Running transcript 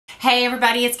Hey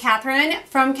everybody, it's Catherine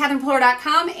from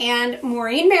CatherinePuller.com and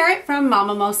Maureen Merritt from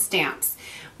Mama Mo Stamps.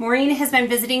 Maureen has been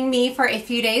visiting me for a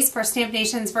few days for Stamp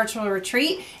Nation's virtual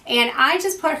retreat, and I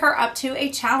just put her up to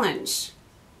a challenge.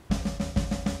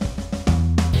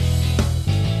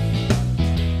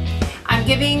 I'm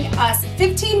giving us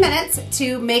 15 minutes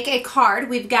to make a card.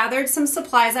 We've gathered some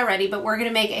supplies already, but we're going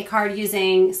to make a card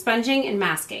using sponging and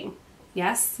masking.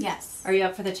 Yes? Yes. Are you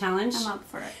up for the challenge? I'm up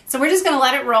for it. So we're just going to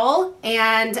let it roll,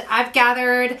 and I've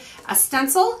gathered a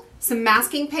stencil, some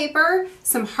masking paper,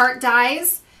 some heart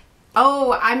dies.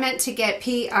 Oh, I meant to get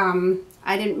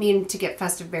I didn't mean to get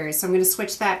festive berries, so I'm going to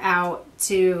switch that out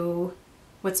to,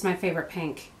 what's my favorite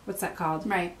pink? What's that called?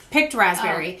 Right. Picked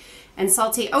raspberry. And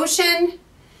salty ocean.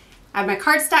 I have my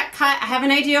cardstock cut. I have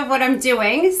an idea of what I'm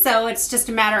doing, so it's just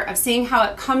a matter of seeing how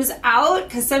it comes out,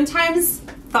 because sometimes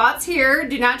thoughts here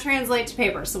do not translate to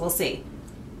paper, so we'll see.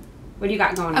 What do you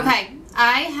got going on? Okay,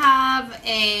 I have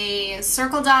a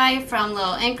circle die from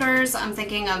Little Anchors. I'm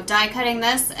thinking of die cutting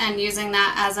this and using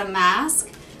that as a mask.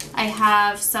 I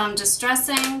have some distress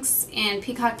inks in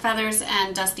Peacock Feathers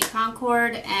and Dusty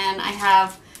Concord, and I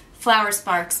have Flower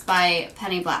Sparks by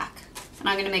Penny Black. And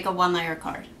I'm going to make a one-layer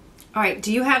card. All right,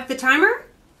 do you have the timer?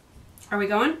 Are we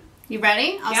going? You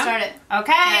ready? I'll start it.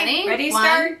 Okay. Ready,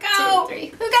 start, go. 1, 2, 3.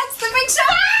 Who gets the big shot?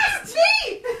 Ah, it's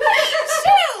me!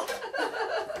 Shoot!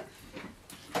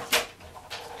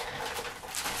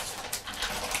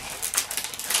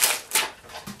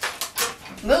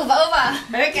 Move over.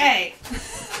 Okay.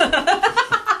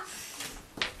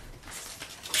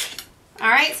 All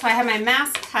right, so I have my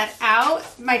mask cut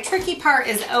out. My tricky part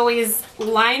is always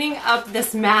lining up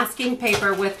this masking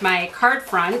paper with my card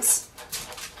front.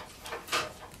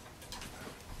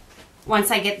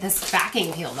 Once I get this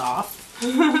backing peeled off.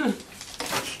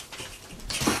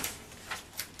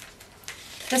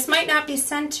 This might not be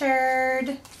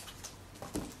centered.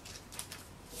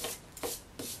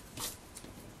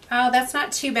 Oh, that's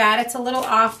not too bad. It's a little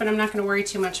off, but I'm not going to worry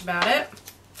too much about it.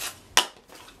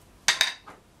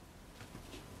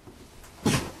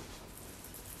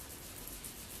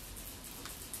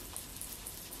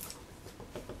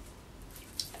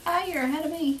 Ah, you're ahead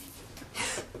of me.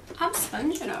 I'm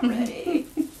sponging already.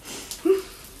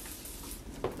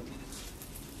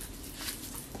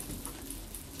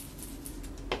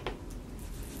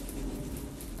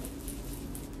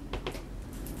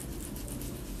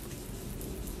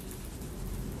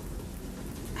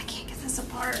 I can't get this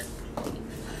apart.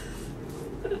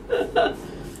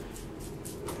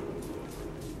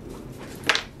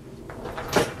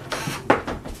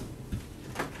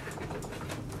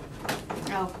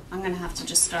 Oh, I'm going to have to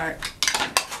just start.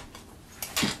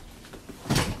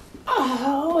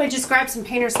 Oh, I just grabbed some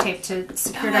painter's tape to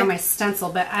secure down my stencil,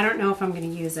 but I don't know if I'm going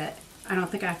to use it. I don't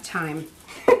think I have time.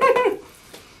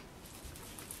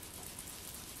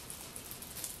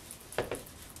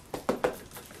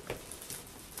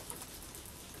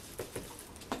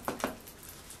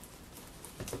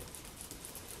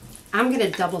 I'm going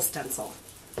to double stencil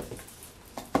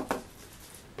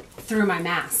through my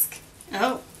mask.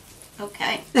 Oh,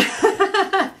 okay.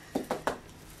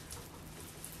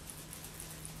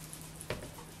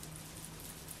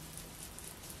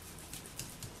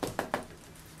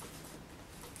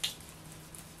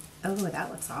 Oh,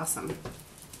 that looks awesome.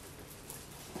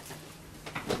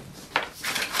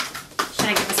 Should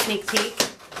I give a sneak peek?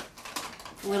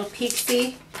 A little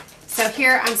peek-see. So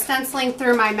here I'm stenciling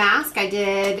through my mask. I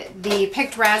did the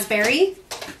picked raspberry.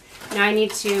 Now I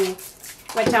need to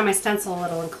wet down my stencil a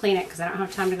little and clean it because I don't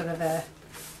have time to go to the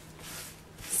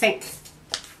sink.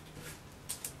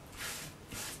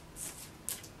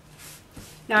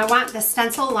 Now I want the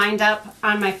stencil lined up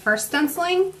on my first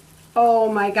stenciling.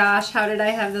 Oh my gosh, how did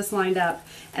I have this lined up?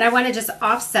 And I want to just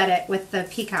offset it with the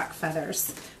peacock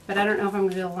feathers. But I don't know if I'm going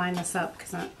to be able to line this up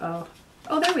because oh,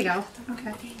 there we go.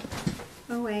 Okay.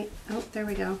 Oh wait. Oh, there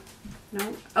we go.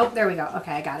 No. Oh, there we go.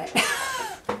 Okay, I got it.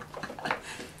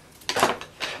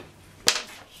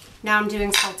 Now I'm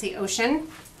doing Salty Ocean.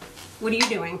 What are you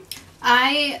doing?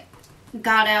 I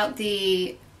got out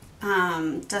the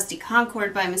Dusty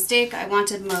Concord by mistake. I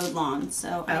wanted Mowed Lawn,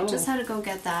 so I just had to go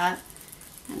get that.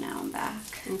 And now I'm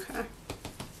back. Okay.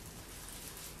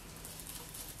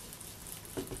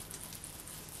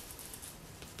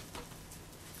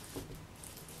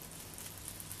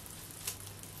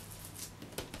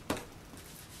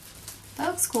 That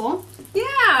looks cool.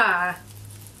 Yeah.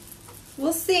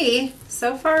 We'll see.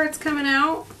 So far it's coming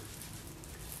out.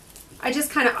 I just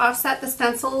kind of offset the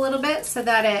stencil a little bit so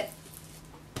that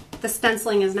the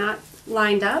stenciling is not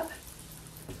lined up.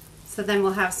 So then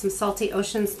we'll have some salty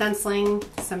ocean stenciling,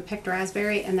 some picked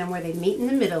raspberry, and then where they meet in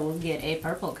the middle, we'll get a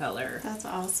purple color. That's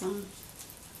awesome.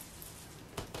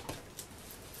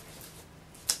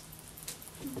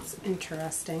 It's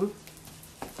interesting.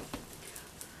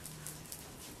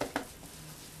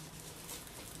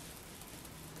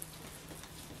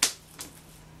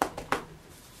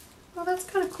 Well, that's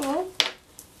kind of cool.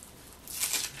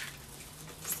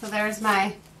 So there's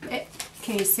my,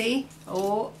 can you see?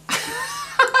 Oh.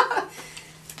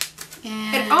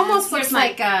 And it almost looks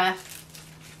like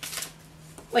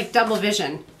double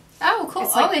vision. Oh, cool.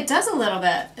 Like, it does a little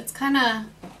bit. It's kind of...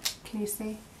 Can you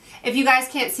see? If you guys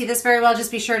can't see this very well,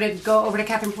 just be sure to go over to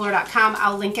catherinefuller.com.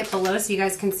 I'll link it below so you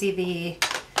guys can see the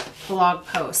blog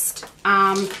post.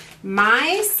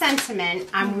 My sentiment,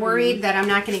 I'm worried that I'm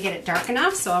not going to get it dark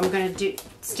enough, so I'm going to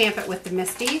stamp it with the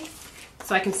Misty.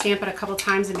 So I can stamp it a couple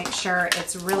times and make sure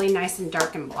it's really nice and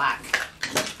dark and black.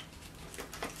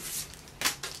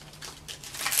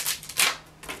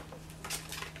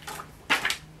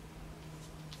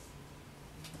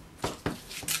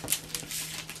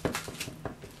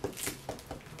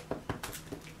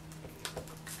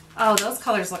 Oh, those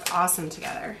colors look awesome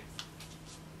together.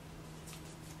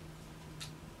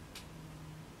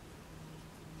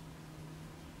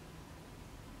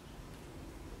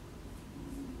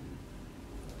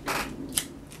 So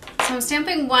I'm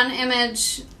stamping one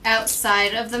image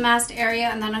outside of the masked area,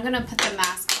 and then I'm going to put the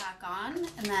mask back on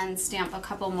and then stamp a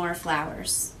couple more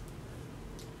flowers.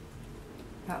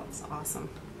 That looks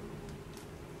awesome.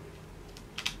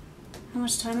 How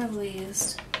much time have we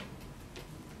used?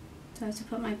 Do I have to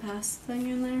put my pass thing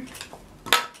in there?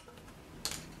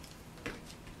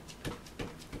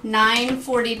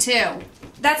 9:42.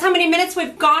 That's how many minutes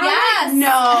we've gone? Yes!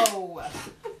 No.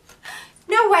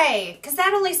 No way, because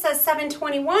that only says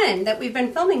 7:21 that we've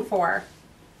been filming for.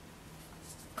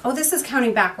 Oh, this is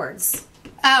counting backwards.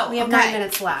 Oh, We have okay. 9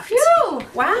 minutes left. Phew!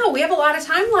 Wow, we have a lot of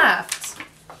time left.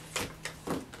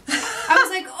 I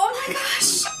was like, oh my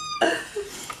gosh.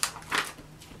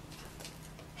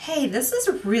 Hey, this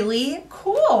is really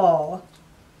cool.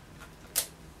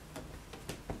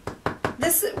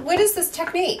 What is this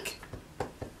technique?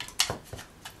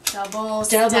 Double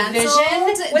Vision?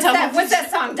 What's that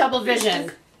song? Double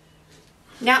Vision.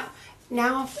 Now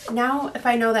if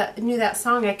I knew that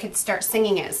song, I could start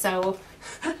singing it. So,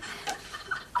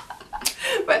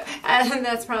 but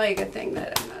that's probably a good thing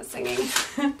that I'm not singing.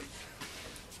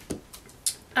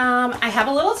 I have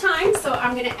a little time, so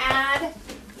I'm going to add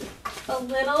a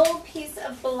little piece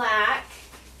of black.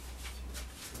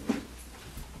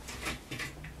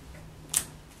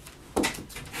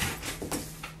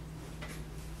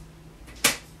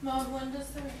 Mom, when does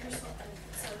the rehearsal end?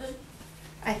 7?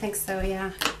 I think so,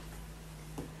 yeah.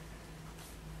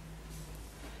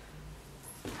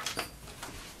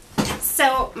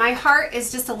 So my heart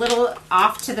is just a little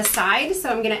off to the side, so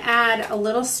I'm going to add a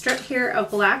little strip here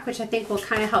of black, which I think will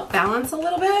kind of help balance a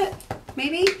little bit,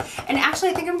 maybe. And actually,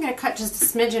 I think I'm going to cut just a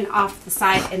smidgen off the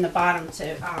side and the bottom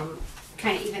to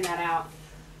kind of even that out.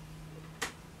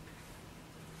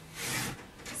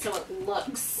 So it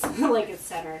looks like it's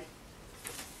centered.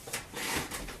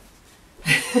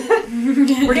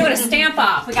 We're doing a stamp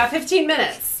off. We got 15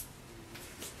 minutes.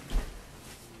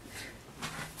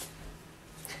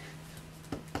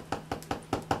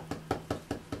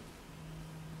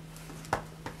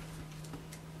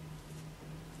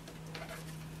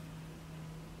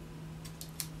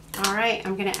 All right,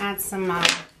 I'm going to add some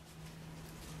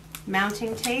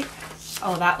mounting tape.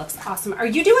 Oh, that looks awesome. Are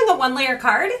you doing a 1-layer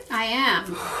card? I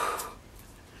am.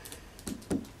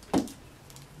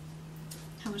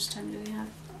 How much time do we have?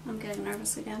 I'm getting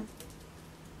nervous again.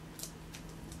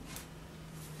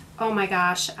 Oh my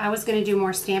gosh, I was going to do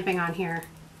more stamping on here.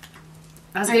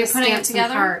 I was Are going you to putting stamp it some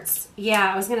together? hearts.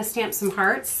 Yeah, I was going to stamp some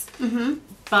hearts. Mm-hmm.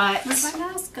 But Where's my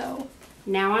mask go?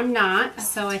 now I'm not,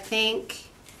 so I think...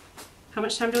 How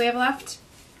much time do we have left?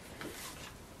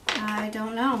 I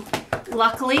don't know.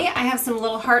 Luckily, I have some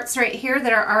little hearts right here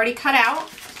that are already cut out.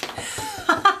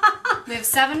 We have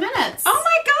 7 minutes. Oh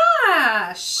my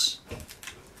gosh!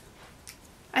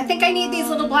 I think I need these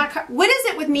little black hearts. What is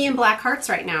it with me and black hearts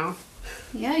right now?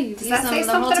 Yeah, you've Does used that them say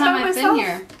the whole something time about I've myself? been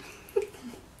here.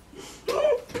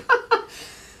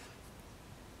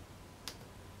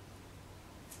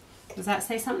 Does that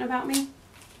say something about me?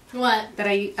 What? That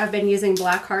I've been using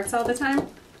black hearts all the time?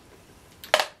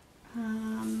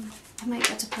 I might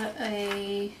get to put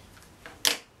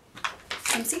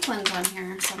some sequins on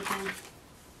here or something.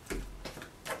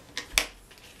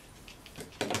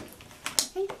 I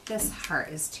think this heart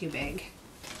is too big.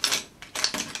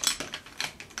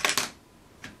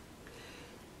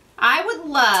 I would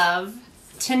love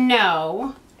to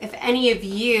know if any of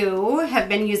you have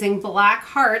been using black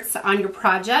hearts on your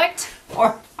project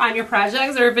or on your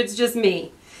projects, or if it's just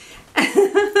me.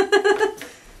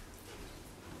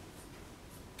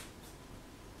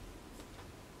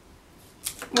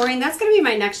 Maureen, that's going to be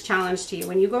my next challenge to you.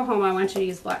 When you go home, I want you to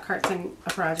use black hearts on a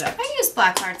project. I use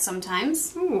black hearts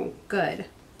sometimes. Ooh, good.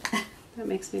 That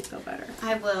makes me feel better.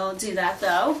 I will do that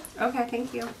though. Okay,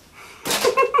 thank you.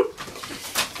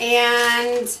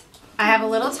 And I have a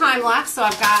little time left, so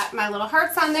I've got my little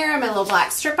hearts on there and my little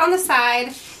black strip on the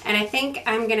side. And I think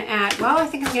I'm going to add, well, I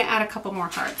think I'm going to add a couple more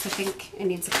hearts. I think it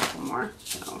needs a couple more.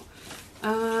 So,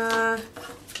 and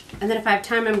then if I have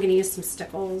time, I'm going to use some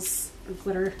stickles or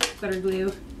glitter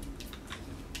glue.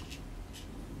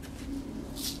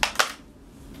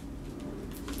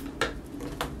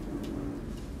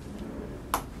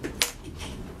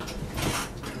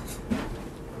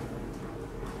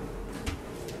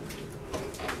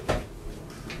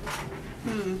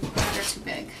 They're too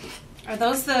big. Are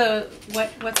those the,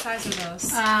 what size are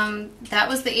those? That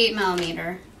was the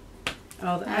 8mm.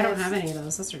 Oh, I don't have any of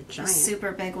those. Those are giant.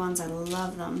 Super big ones. I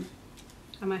love them.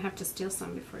 I might have to steal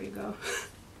some before you go.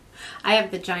 I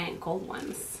have the giant gold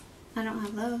ones. I don't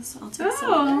have those. I'll take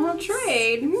some. Oh, I'll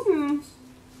trade.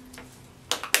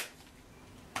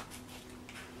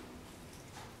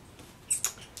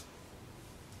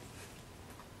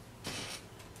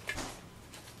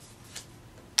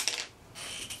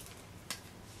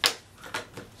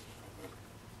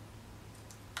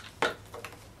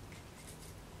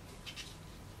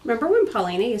 Remember when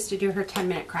Paulina used to do her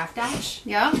 10-minute craft dash?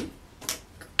 Yeah.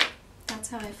 That's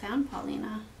how I found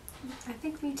Paulina. I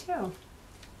think me too.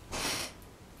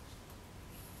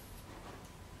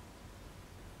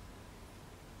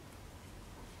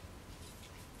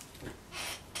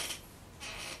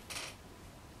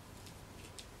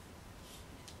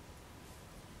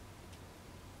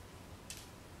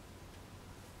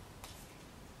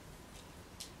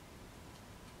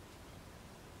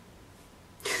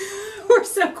 We're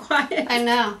so quiet. I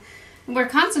know. We're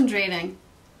concentrating.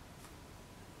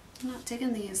 I'm not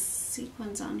digging these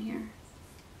sequins on here.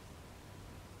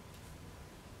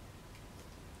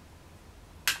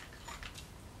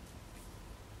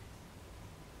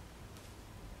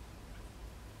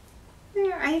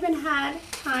 There, I even had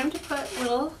time to put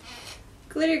little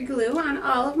glitter glue on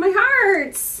all of my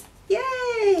hearts.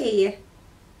 Yay!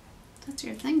 That's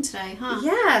your thing today, huh?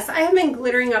 Yes, I have been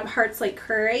glittering up hearts like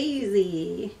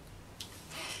crazy.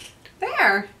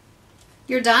 There.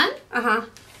 You're done? Uh-huh.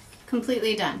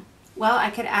 Completely done. Well,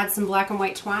 I could add some black and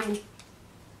white twine.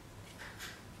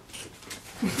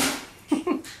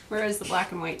 Where is the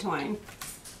black and white twine?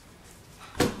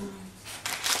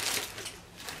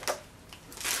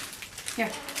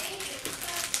 Here.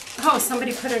 Oh,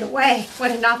 somebody put it away. What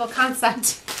a novel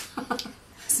concept.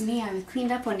 It's me. I was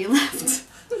cleaned up when you left.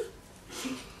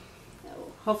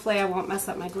 Hopefully I won't mess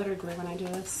up my glitter glue when I do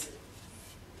this.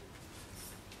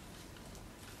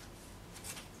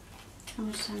 How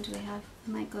much time do we have?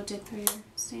 I might go dig through your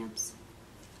stamps.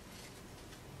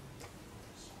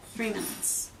 3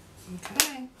 minutes.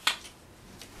 Okay.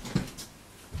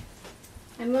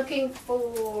 I'm looking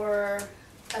for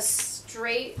a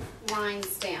straight line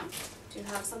stamp. Do you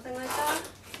have something like that?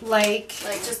 Like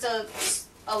just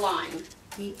a line.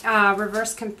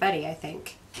 Reverse confetti, I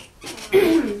think.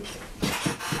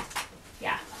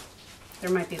 Yeah.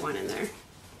 There might be one in there.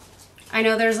 I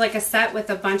know there's like a set with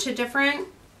a bunch of different.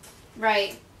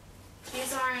 Right.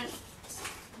 These aren't.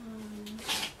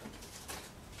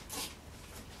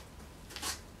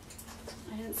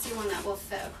 I didn't see one that will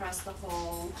fit across the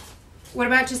whole. What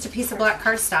about just a piece of black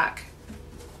cardstock?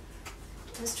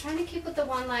 I was trying to keep with the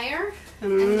one layer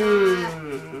and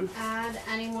not add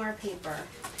any more paper.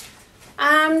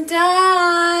 I'm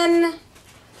done.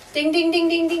 Ding, ding, ding,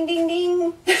 ding, ding, ding,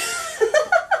 ding.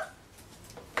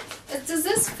 Does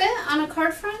this fit on a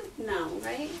card front? No,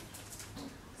 right?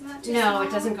 No,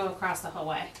 it doesn't go across the whole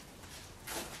way.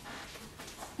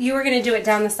 You were going to do it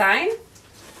down the side?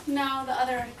 No, the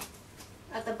other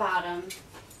at the bottom.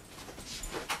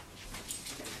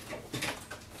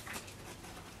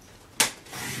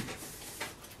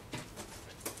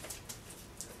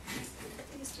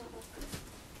 These don't look good.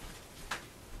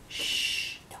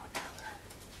 Shh, don't tell her.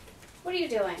 What are you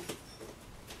doing?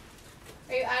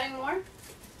 Are you adding more?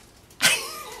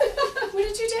 What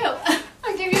did you do?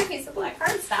 I gave you a piece of black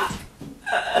cardstock.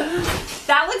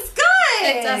 That looks good.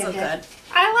 It does look good.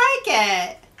 I like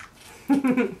it. I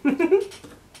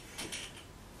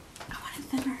want it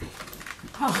thinner.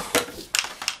 Oh.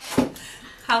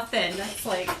 How thin? That's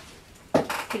like,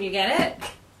 can you get it?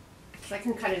 So I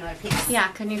can cut another piece. Yeah,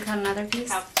 can you cut another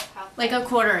piece? How Like a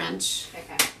 1/4 inch.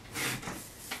 Okay.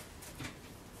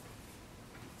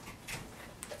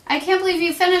 I can't believe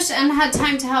you finished and had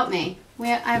time to help me. I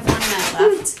have 1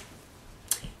 minute left.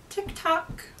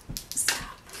 TikTok. Stop.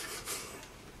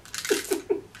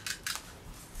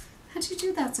 How'd you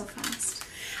do that so fast?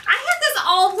 I had this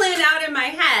all planned out in my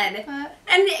head. But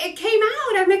And it came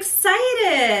out. I'm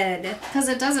excited. because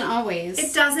it doesn't always.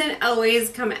 It doesn't always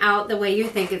come out the way you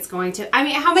think it's going to. I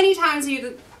mean, how many times have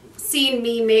you seen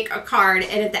me make a card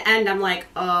and at the end I'm like,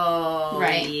 oh,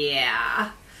 Right.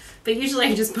 yeah. But usually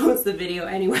I just post the video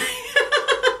anyway.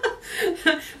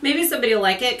 Maybe somebody will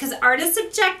like it because art is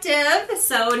subjective,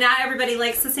 so not everybody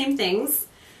likes the same things.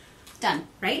 Done.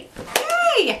 Right?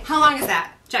 Yay! How long is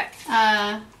that? Check.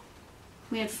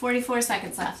 We had 44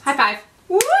 seconds left. High five.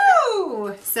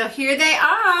 Woo! So here they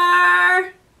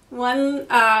are.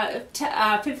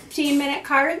 15-minute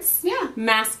cards. Yeah.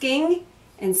 Masking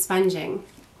and sponging.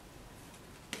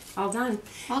 All done.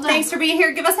 All done. Thanks for being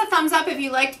here. Give us a thumbs up if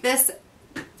you liked this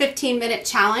 15-minute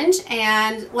challenge,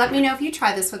 and let me know if you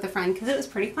try this with a friend because it was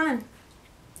pretty fun.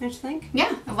 Don't you think?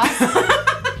 Yeah, it was.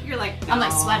 You're like, I'm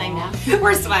like sweating now.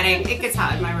 We're sweating. It gets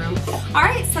hot in my room. All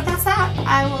right, so that's that.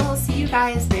 I will see you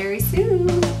guys very soon.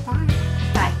 Bye.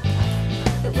 Bye.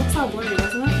 It looks all blurry.